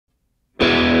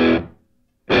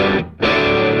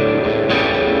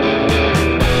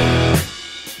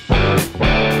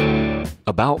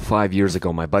About 5 years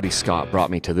ago, my buddy Scott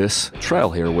brought me to this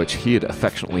trail here, which he had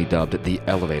affectionately dubbed the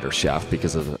elevator shaft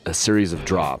because of a series of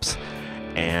drops.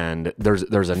 And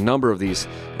there's a number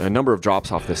of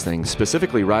drops off this thing.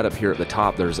 Specifically, right up here at the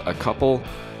top, there's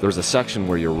a section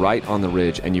where you're right on the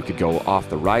ridge, and you could go off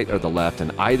the right or the left.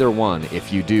 And either one,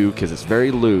 if you do, because it's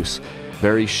very loose,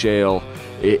 very shale,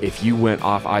 if you went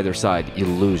off either side, you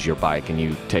lose your bike and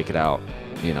you take it out,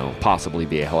 you know, possibly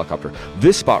via helicopter.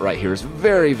 This spot right here is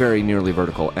very, very nearly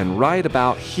vertical, and right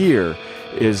about here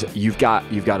is you've got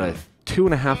a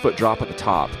 2.5 foot drop at the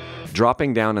top,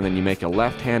 dropping down, and then you make a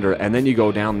left-hander, and then you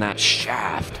go down that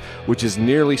shaft, which is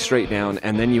nearly straight down,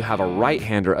 and then you have a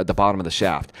right-hander at the bottom of the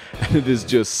shaft, and it is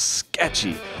just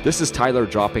sketchy. This is Tyler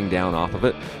dropping down off of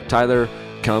it. Tyler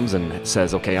comes and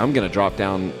says, okay, I'm going to drop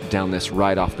down this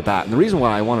right off the bat. And the reason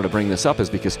why I wanted to bring this up is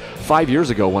because 5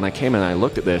 years ago when I came and I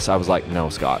looked at this, I was like, no,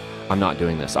 Scott, I'm not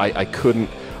doing this. I couldn't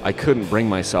bring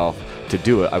myself to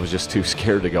do it. I was just too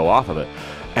scared to go off of it.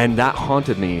 And that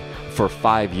haunted me for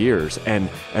 5 years. And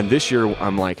this year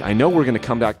I'm like, I know we're going to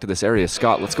come back to this area.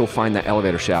 Scott, let's go find that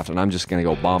elevator shaft, and I'm just going to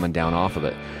go bombing down off of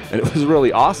it. And it was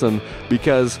really awesome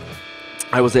because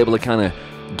I was able to kind of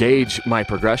gauge my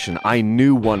progression. I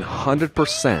knew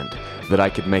 100% that I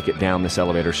could make it down this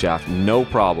elevator shaft, no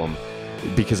problem,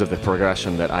 because of the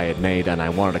progression that I had made, and I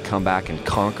wanted to come back and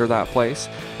conquer that place,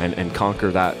 and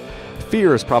conquer that.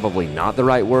 Fear is probably not the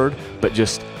right word, but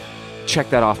just check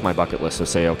that off my bucket list to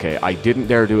say, okay, I didn't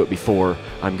dare do it before,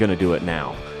 I'm going to do it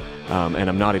now. And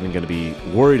I'm not even going to be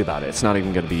worried about it. It's not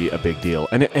even going to be a big deal.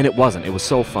 And it wasn't. It was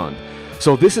so fun.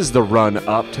 So this is the run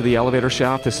up to the elevator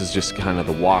shaft. This is just kind of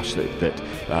the wash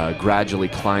that gradually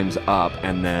climbs up,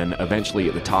 and then eventually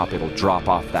at the top it'll drop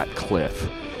off that cliff,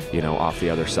 you know, off the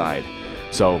other side.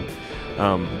 So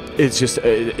it's just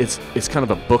it's kind of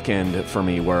a bookend for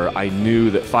me, where I knew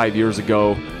that 5 years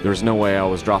ago there's no way I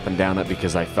was dropping down it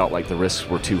because I felt like the risks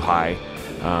were too high,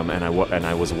 and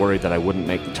I was worried that I wouldn't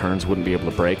make the turns, wouldn't be able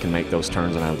to brake and make those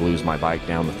turns, and I would lose my bike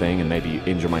down the thing and maybe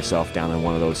injure myself down in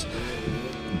one of those,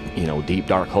 you know, deep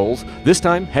dark holes. This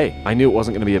time, hey, I knew it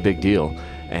wasn't going to be a big deal,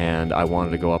 and I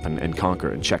wanted to go up and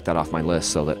conquer it and check that off my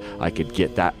list so that I could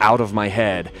get that out of my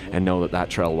head and know that that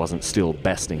trail wasn't still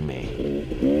besting me.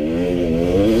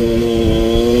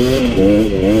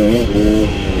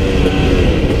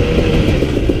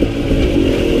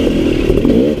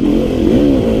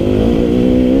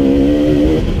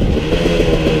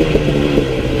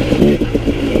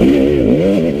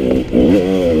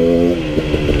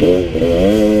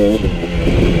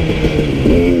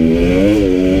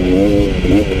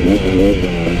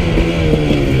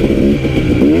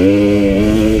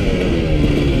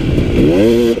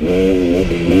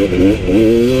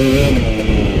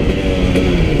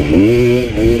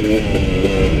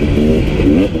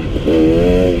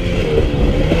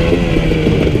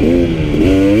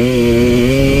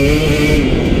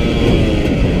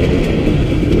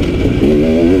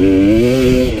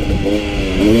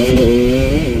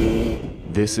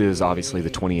 This is obviously the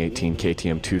 2018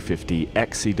 KTM 250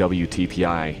 XCW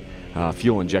TPI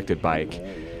fuel-injected bike.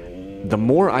 The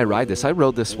more I ride this, I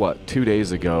rode this, 2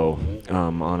 days ago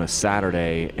on a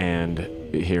Saturday, and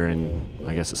here in,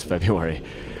 I guess it's February.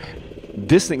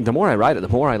 This thing, the more I ride it, the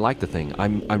more I like the thing.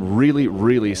 I'm really,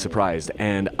 really surprised,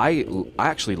 and I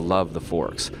actually love the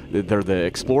forks. They're the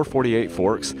Explore 48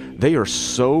 forks. They are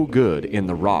so good in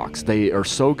the rocks. They are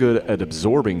so good at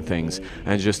absorbing things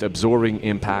and just absorbing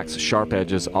impacts, sharp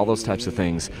edges, all those types of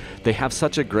things. They have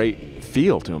such a great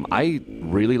feel to them. I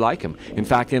really like them. In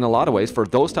fact, in a lot of ways, for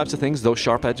those types of things, those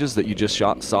sharp edges that you just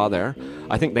saw there,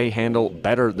 I think they handle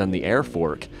better than the air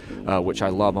fork, which I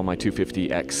love on my 250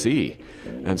 XC.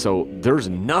 And so there's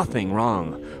nothing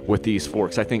wrong with these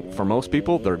forks. I think for most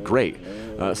people, they're great.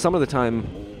 Some of the time,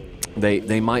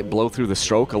 they might blow through the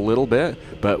stroke a little bit,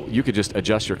 but you could just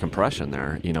adjust your compression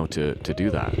there, you know, to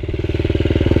do that.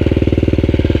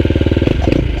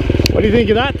 What do you think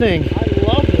of that thing? I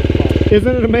love it.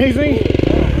 Isn't it amazing?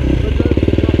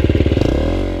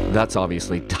 That's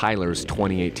obviously Tyler's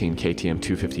 2018 KTM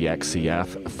 250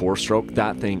 XCF 4-stroke.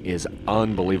 That thing is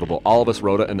unbelievable. All of us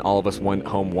rode it, and all of us went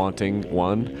home wanting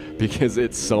one because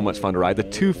it's so much fun to ride. The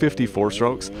 250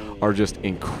 4-strokes are just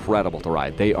incredible to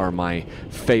ride. They are my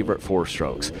favorite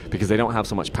 4-strokes because they don't have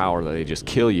so much power that they just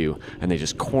kill you, and they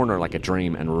just corner like a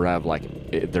dream and rev like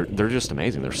they're just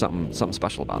amazing. There's something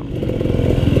special about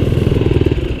them.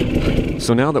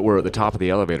 So now that we're at the top of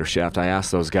the elevator shaft, I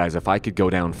asked those guys if I could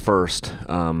go down first,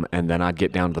 and then I'd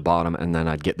get down to the bottom, and then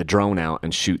I'd get the drone out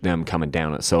and shoot them coming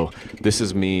down it. So this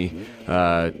is me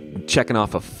checking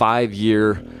off a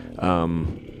 5-year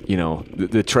you know,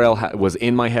 the trail was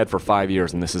in my head for 5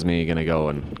 years, and this is me gonna go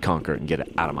and conquer it and get it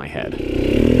out of my head.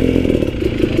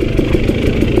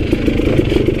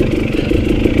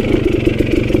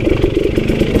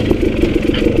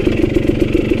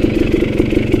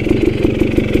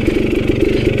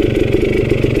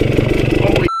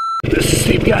 Holy, this is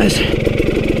steep, guys.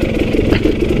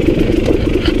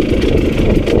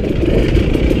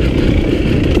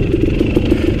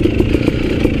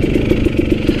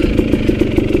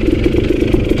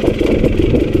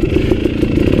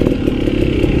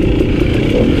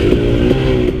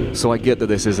 So I get that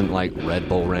this isn't like Red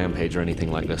Bull Rampage or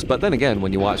anything like this, but then again,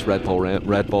 when you watch Red Bull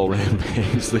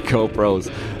Rampage, the GoPros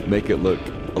make it look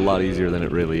a lot easier than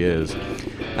it really is.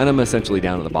 And I'm essentially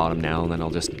down at the bottom now, and then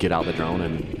I'll just get out the drone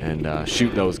and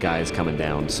shoot those guys coming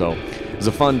down. So it was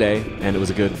a fun day, and it was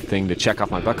a good thing to check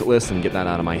off my bucket list and get that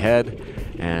out of my head.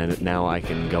 And now I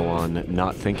can go on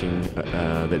not thinking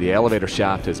that the elevator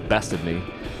shaft has bested me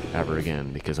ever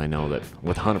again, because I know that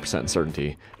with 100%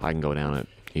 certainty I can go down it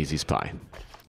easy as pie.